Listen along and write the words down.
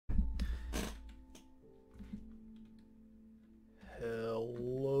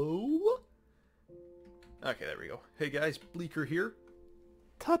Okay, there we go. Hey guys, Bleaker here.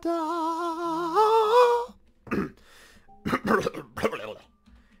 Ta-da!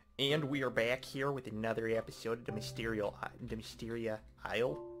 And we are back here with another episode of the Mysteria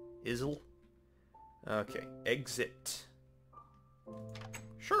Isle? Isle? Okay, exit.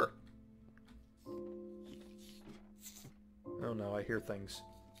 Sure. Oh no, I hear things.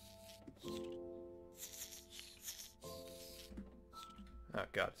 Oh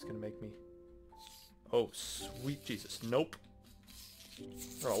god, it's gonna make me... Oh, sweet Jesus. Nope.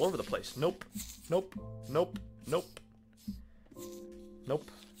 They're all over the place. Nope. Nope. Nope. Nope.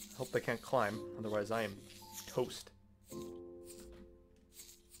 Nope. Hope they can't climb, otherwise I am toast.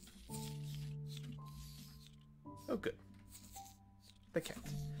 Oh, good. They can't.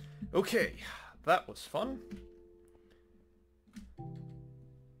 Okay, that was fun.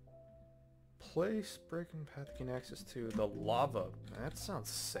 Place breaking path to gain access to the lava. That sounds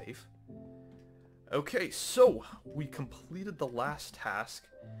safe. Okay, so we completed the last task,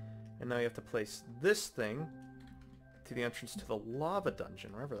 and now you have to place this thing to the entrance to the lava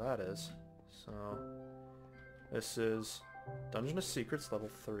dungeon, wherever that is. So, this is Dungeon of Secrets, level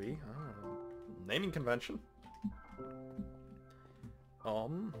 3. Oh, naming convention.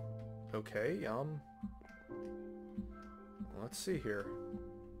 Okay, let's see here.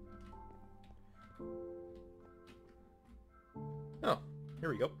 Oh, here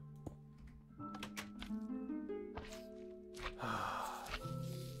we go.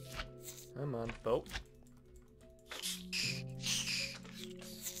 Come on, boat.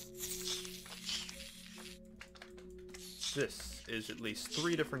 This is at least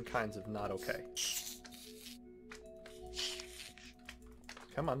 3 different kinds of not okay.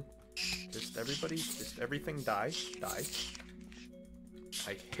 Come on. Just everybody, just everything die. Die.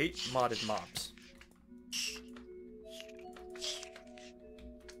 I hate modded mobs.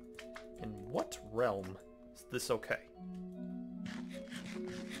 In what realm is this okay?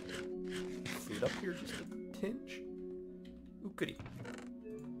 Food up here just a tinge? Ooh, goody.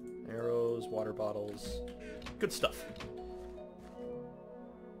 Arrows, water bottles. Good stuff.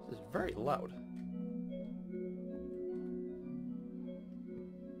 This is very loud.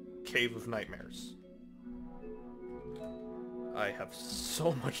 Cave of Nightmares. I have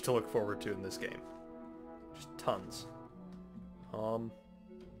so much to look forward to in this game. Just tons.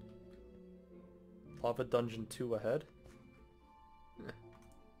 Lava Dungeon 2 ahead.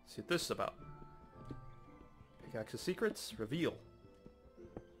 See what this is about. Pickaxe of Secrets, reveal.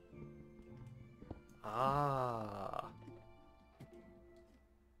 Ah.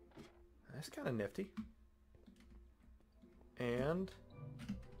 That's kind of nifty. And...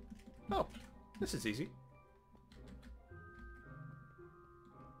 oh, this is easy.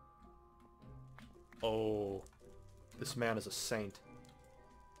 Oh, this man is a saint.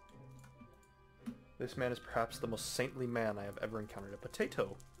 This man is perhaps the most saintly man I have ever encountered. A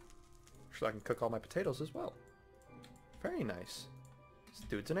potato. So I can cook all my potatoes as well. Very nice. This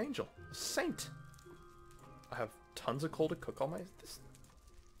dude's an angel. A saint. I have tons of coal to cook all my...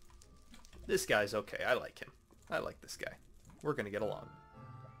 This guy's okay. I like him. I like this guy. We're gonna get along.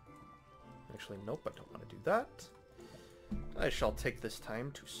 Actually, nope, I don't want to do that. I shall take this time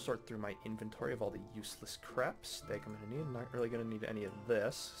to sort through my inventory of all the useless crap. Steak I'm going to need. I'm not really going to need any of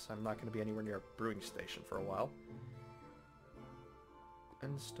this, so I'm not going to be anywhere near a brewing station for a while.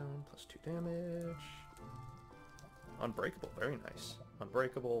 Endstone, plus 2 damage. Unbreakable, very nice.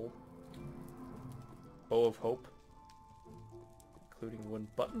 Unbreakable. Bow of Hope. Including wooden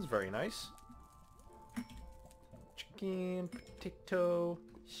buttons, very nice. Chicken, potato,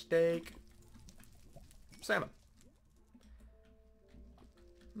 steak. Salmon.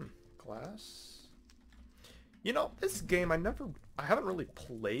 Glass. You know, this game, I haven't really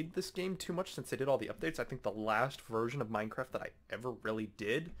played this game too much since they did all the updates. I think the last version of Minecraft that I ever really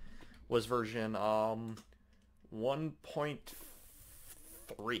did was version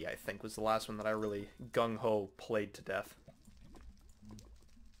 1.3, I think, was the last one that I really gung-ho played to death.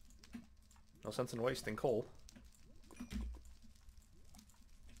 No sense in wasting coal.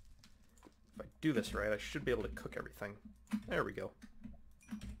 If I do this right, I should be able to cook everything. There we go.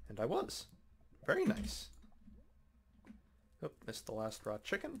 And I was. Very nice. Oh, missed the last raw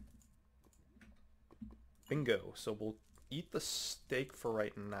chicken. Bingo. So we'll eat the steak for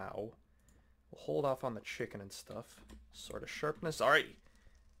right now. We'll hold off on the chicken and stuff. Sword of sharpness. Alright.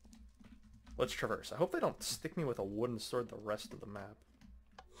 Let's traverse. I hope they don't stick me with a wooden sword the rest of the map.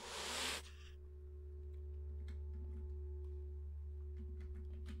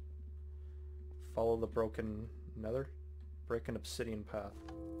 Follow the broken nether. Break an obsidian path.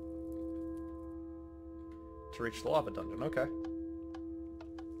 To reach the lava dungeon, okay.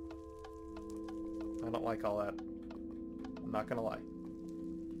 I don't like all that. I'm not gonna lie.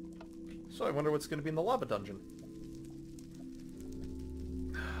 So I wonder what's gonna be in the lava dungeon.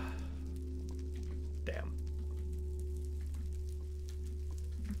 Damn.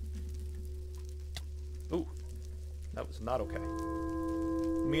 Ooh. That was not okay.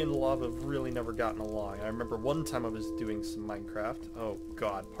 Me and the lava have really never gotten along. I remember one time I was doing some Minecraft. Oh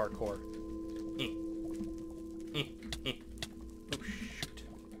god, parkour. Oh shoot.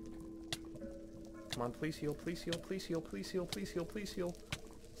 Come on, please heal, please heal, please heal, please heal, please heal, please heal.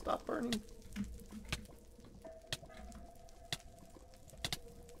 Stop burning.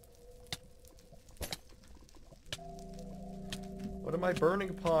 What am I burning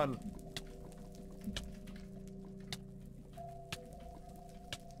upon?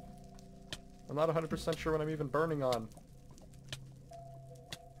 I'm not 100% sure what I'm even burning on.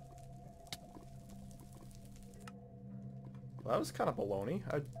 Well, that was kind of baloney.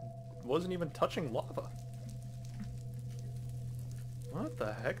 I wasn't even touching lava. What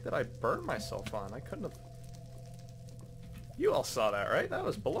the heck did I burn myself on? I couldn't have... You all saw that, right? That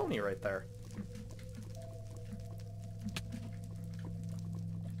was baloney right there.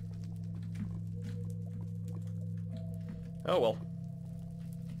 Oh well.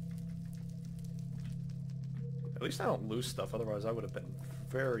 At least I don't lose stuff, otherwise I would have been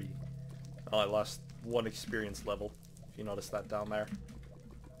very... Oh, I lost one experience level, if you notice that down there.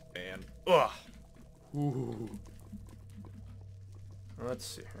 And... Ugh! Ooh. Let's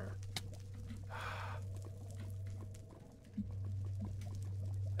see here.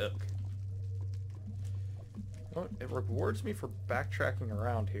 Ugh. Oh, it rewards me for backtracking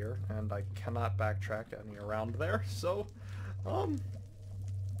around here, and I cannot backtrack any around there, so... Oh.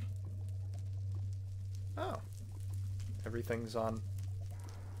 Everything's on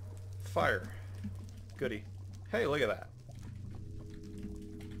fire. Goody. Hey, look at that.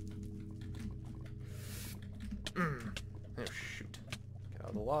 Oh, shoot. Get out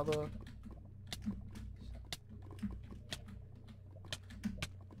of the lava.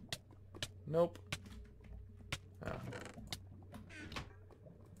 Nope. Oh.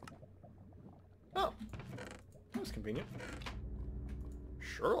 Oh. That was convenient.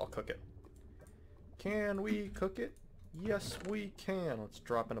 Sure, I'll cook it. Can we cook it? Yes, we can. Let's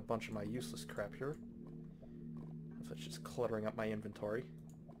drop in a bunch of my useless crap here. That's just cluttering up my inventory.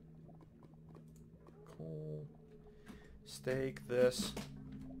 Cool. Steak, this.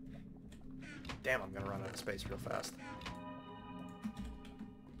 Damn, I'm gonna run out of space real fast.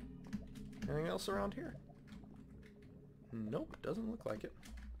 Anything else around here? Nope, doesn't look like it.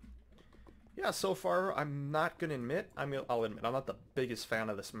 Yeah, so far, I'm not gonna admit, I'll admit, I'm not the biggest fan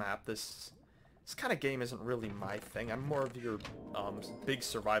of this map. This kind of game isn't really my thing. I'm more of your big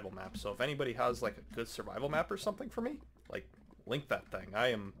survival map. So if anybody has like a good survival map or something for me, like link that thing. I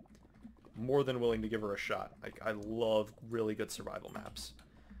am more than willing to give her a shot. Like I love really good survival maps.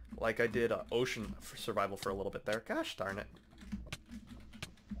 Like I did Ocean Survival for a little bit there. Gosh darn it.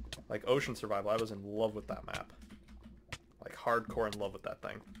 Like Ocean Survival, I was in love with that map. Like hardcore in love with that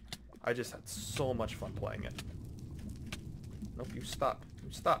thing. I just had so much fun playing it. Nope, you stop.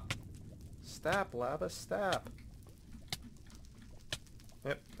 You stop. Stop, lava, stop.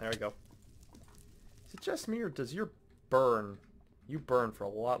 Yep, there we go. Is it just me, or does your burn... You burn for a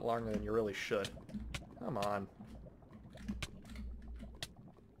lot longer than you really should. Come on.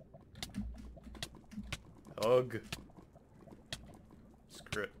 Ugh.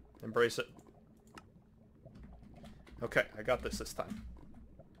 Screw it. Embrace it. Okay, I got this time.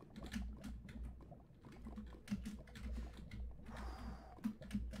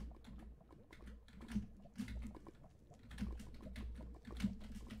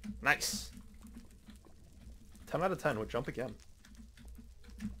 Nice. 10 out of 10 would jump again.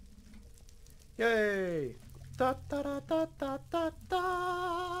 Yay! Da da da da da da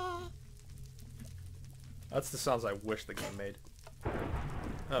da. That's the sounds I wish the game made.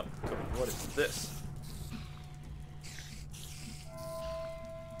 Oh, cool. What is this?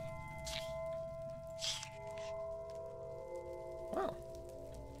 Wow.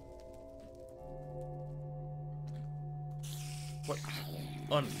 What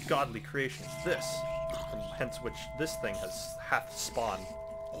ungodly creation is this? From hence which this thing hath spawned.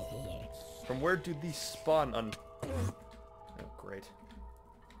 From where do these spawn Oh, great.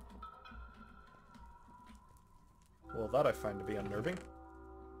 Well, that I find to be unnerving.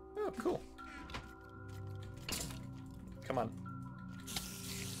 Oh, cool. Come on.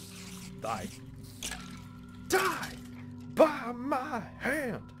 Die. Die! By my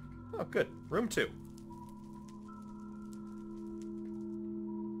hand! Oh, good. Room 2.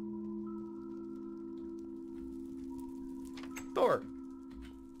 Door.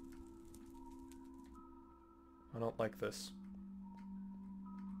 don't like this.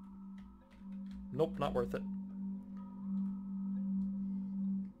 Nope, not worth it.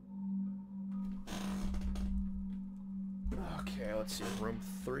 Okay, let's see. Room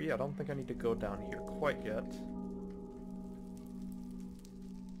 3. I don't think I need to go down here quite yet.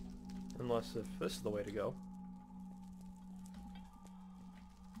 Unless if this is the way to go.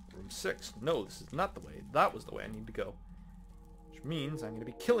 Room 6. No, this is not the way. That was the way I need to go. Which means I'm going to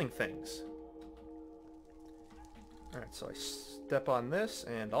be killing things. Alright, so I step on this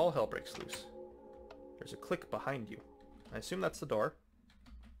and all hell breaks loose. There's a click behind you. I assume that's the door.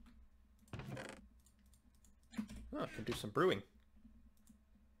 Oh, I can do some brewing.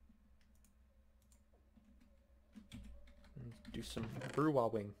 Do some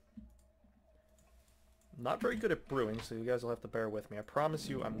brewing. Not very good at brewing, so you guys will have to bear with me. I promise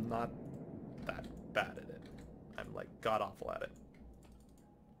you I'm not that bad at it. I'm like god-awful at it.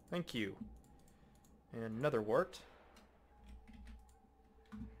 Thank you. And another wart.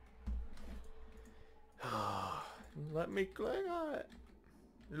 Let me click on it.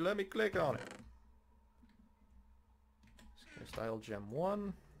 Let me click on it. Style gem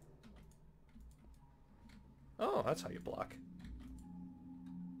 1. Oh, that's how you block.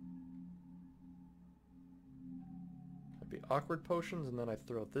 That'd be awkward potions, and then I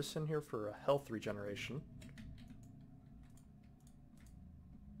throw this in here for a health regeneration.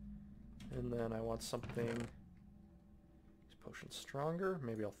 And then I want something... Is potion stronger?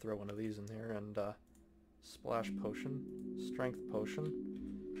 Maybe I'll throw one of these in there, and splash potion, strength potion.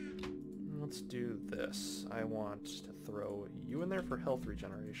 Let's do this. I want to throw you in there for health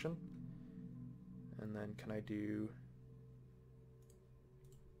regeneration. And then can I do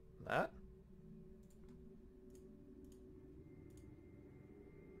that?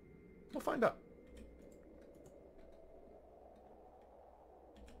 We'll find out.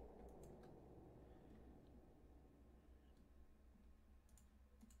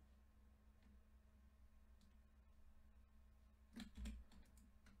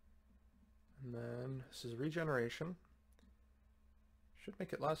 And then this is regeneration. Should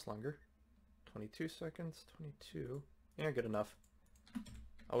make it last longer. 22 seconds, 22. Yeah, good enough.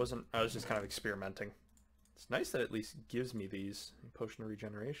 I was just kind of experimenting. It's nice that it at least gives me these. Potion of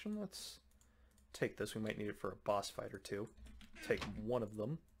regeneration. Let's take this. We might need it for a boss fight or two. Take one of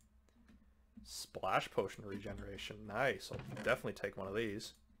them. Splash potion of regeneration. Nice. I'll definitely take one of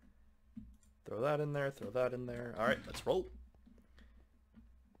these. Throw that in there. Throw that in there. Alright, let's roll.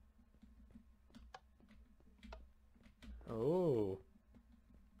 Oh.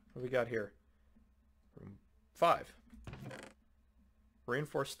 What do we got here? Room 5.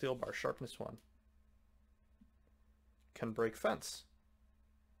 Reinforced steel bar, sharpness 1. Can break fence.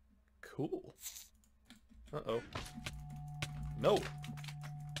 Cool. Uh-oh. No!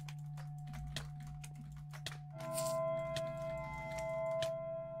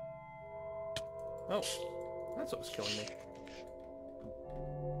 Oh, that's what was killing me.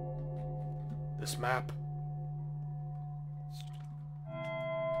 This map.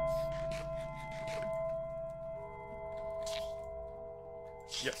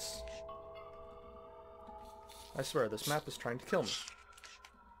 Yes. I swear, this map is trying to kill me.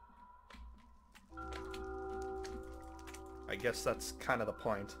 I guess that's kind of the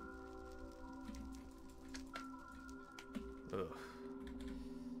point. Ugh.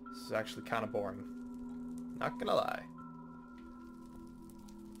 This is actually kind of boring. Not gonna lie.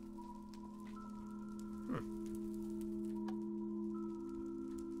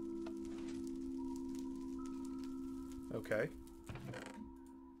 Okay.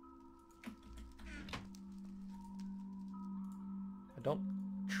 I don't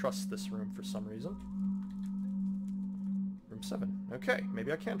trust this room for some reason. Room 7. Okay,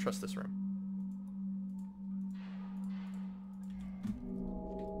 maybe I can trust this room.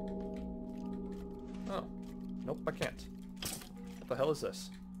 Oh. Nope, I can't. What the hell is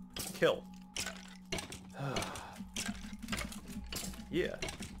this? Kill. Yeah.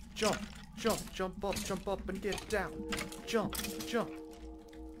 Jump, jump, jump up and get down. Jump, jump.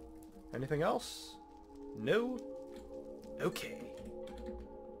 Anything else? No? Okay.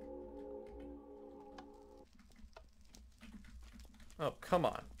 Oh, come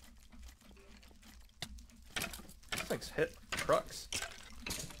on. These things hit trucks.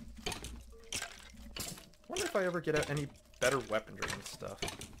 Wonder if I ever get any better weaponry and stuff.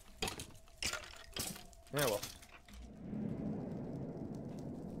 Yeah, well.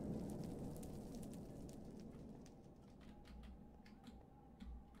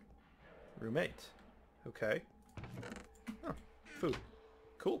 Room 8. Okay. Oh, food.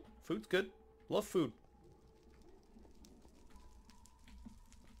 Cool. Food's good. Love food.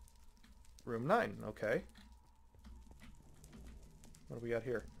 Room 9. Okay. What do we got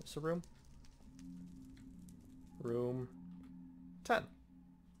here? Is this a room? Room 10.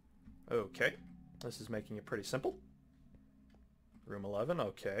 Okay. This is making it pretty simple. Room 11,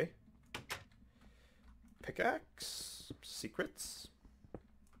 okay. Pickaxe. Secrets.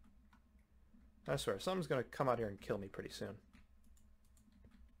 I swear, someone's gonna come out here and kill me pretty soon.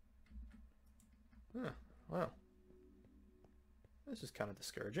 Huh, wow. This is kind of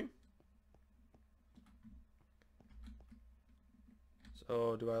discouraging.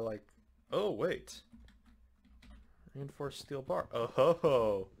 So, do I like... Oh, wait. Reinforced steel bar. Oh ho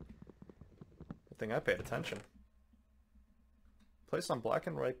ho! Good thing I paid attention. Place on black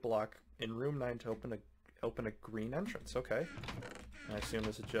and white block in room 9 to open a green entrance. Okay. I assume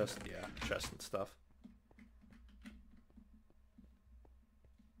this is just, yeah, chest and stuff.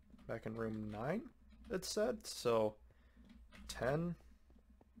 Back in room 9, it said. So, 10.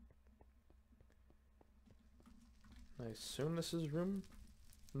 I assume this is room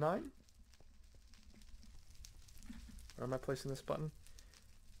 9? Where am I placing this button?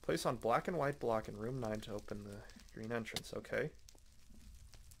 Place on black and white block in room 9 to open the green entrance. Okay.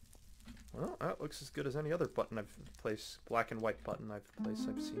 Well, that looks as good as any other button I've placed, black and white button I've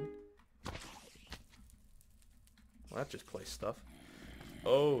seen. Well, that just placed stuff.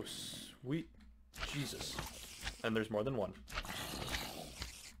 Oh, sweet Jesus. And there's more than one.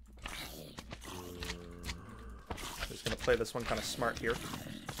 Just gonna play this one kind of smart here.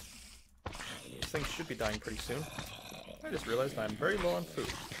 These things should be dying pretty soon. I just realized I'm very low on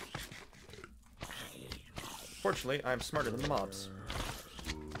food. Fortunately, I'm smarter than the mobs.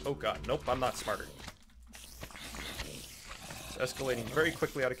 Oh god, nope, I'm not smarter. It's escalating very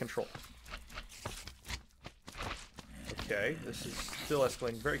quickly out of control. Okay, this is still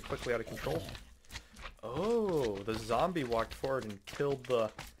escalating very quickly out of control. Oh, the zombie walked forward and killed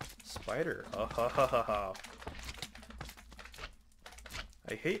the spider. Oh, ha ha ha ha.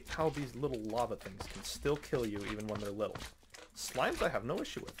 I hate how these little lava things can still kill you even when they're little. Slimes I have no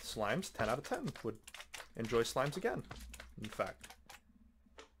issue with. Slimes, 10 out of 10. Would enjoy slimes again, in fact.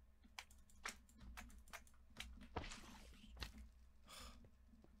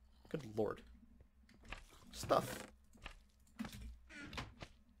 Good lord. Stuff.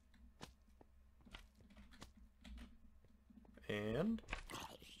 And...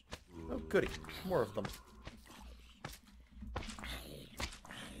 oh goody, more of them.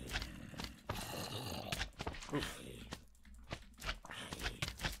 Oof.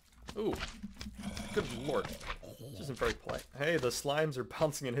 Ooh. Good lord. This isn't very polite. Hey, the slimes are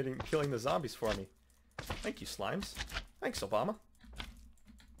bouncing and killing the zombies for me. Thank you, slimes. Thanks, Obama.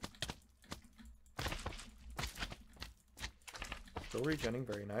 Still regenning,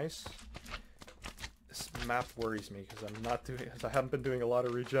 very nice. This map worries me because I haven't been doing a lot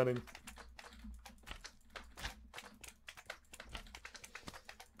of regenning.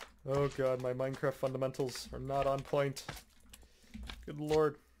 Oh god, my Minecraft fundamentals are not on point. Good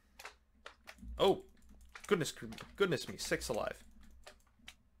lord. Oh, goodness me, 6 alive.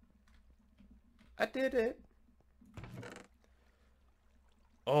 I did it.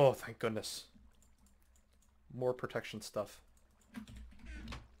 Oh, thank goodness. More protection stuff.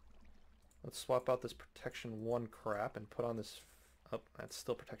 Let's swap out this protection 1 crap and put on this... oh, that's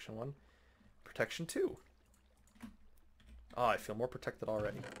still protection 1. Protection 2. Ah, I feel more protected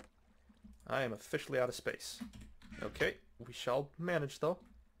already. I am officially out of space. Okay, we shall manage though.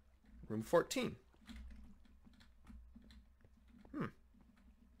 Room 14.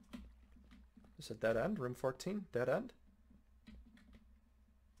 Is it dead end? Room 14? Dead end?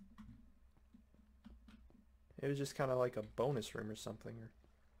 It was just kind of like a bonus room or something. Or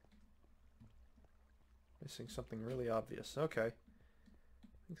missing something really obvious. Okay. I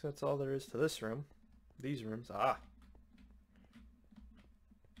think that's all there is to this room. These rooms. Ah.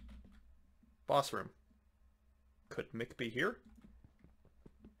 Boss room. Could Mick be here?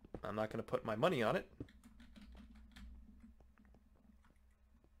 I'm not going to put my money on it.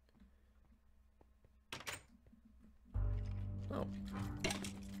 Oh.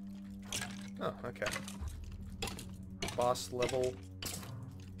 Oh, okay. Boss level.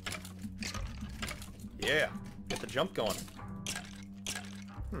 Yeah, get the jump going.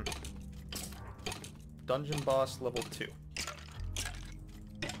 Dungeon boss level 2.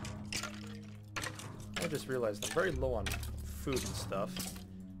 I just realized I'm very low on food and stuff.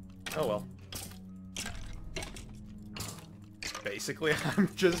 Oh well. Basically, I'm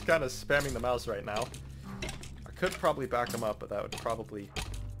just kind of spamming the mouse right now. I could probably back him up, but that would probably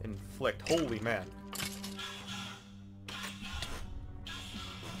inflict... holy man.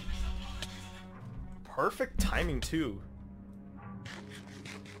 Perfect timing, too.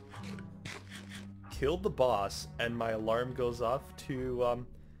 killed the boss, and my alarm goes off to,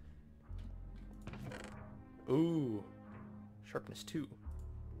 ooh, sharpness 2.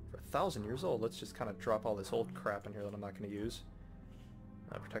 For 1,000 years old, let's just kind of drop all this old crap in here that I'm not going to use.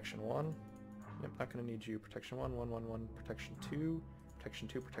 Protection 1. Yep, not going to need you. Protection 1, 1, 1, 1. Protection 2. Protection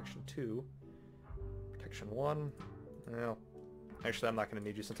 2, protection 2. Protection 1. Well, actually, I'm not going to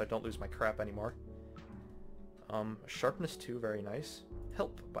need you since I don't lose my crap anymore. Sharpness 2, very nice.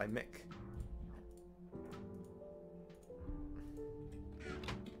 Help by Mick.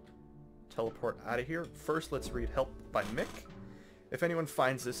 Teleport out of here. First, let's read Help by Mick. If anyone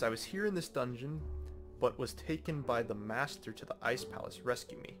finds this, I was here in this dungeon, but was taken by the master to the Ice Palace.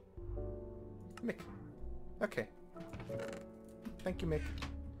 Rescue me. Mick. Okay. Thank you, Mick.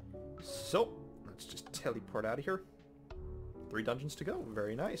 So, let's just teleport out of here. 3 dungeons to go.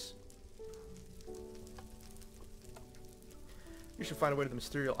 Very nice. You should find a way to the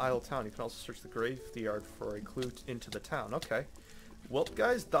Mysteria Isle town. You can also search the graveyard for a clue into the town. Okay. Well,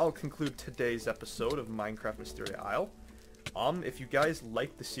 guys, that'll conclude today's episode of Minecraft Mysteria Isle. If you guys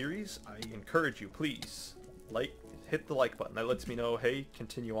like the series, I encourage you, please, hit the like button. That lets me know, hey,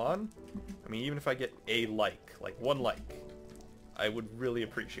 continue on. I mean, even if I get a like 1 like, I would really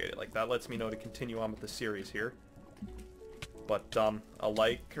appreciate it. Like, that lets me know to continue on with the series here. But, a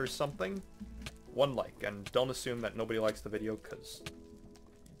like or something, 1 like, and don't assume that nobody likes the video, because...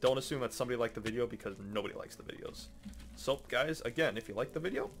 Don't assume that somebody liked the video because nobody likes the videos. So, guys, again, if you like the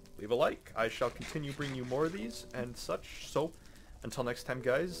video, leave a like. I shall continue bringing you more of these and such. So, until next time,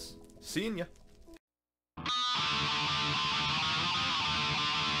 guys, seeing ya.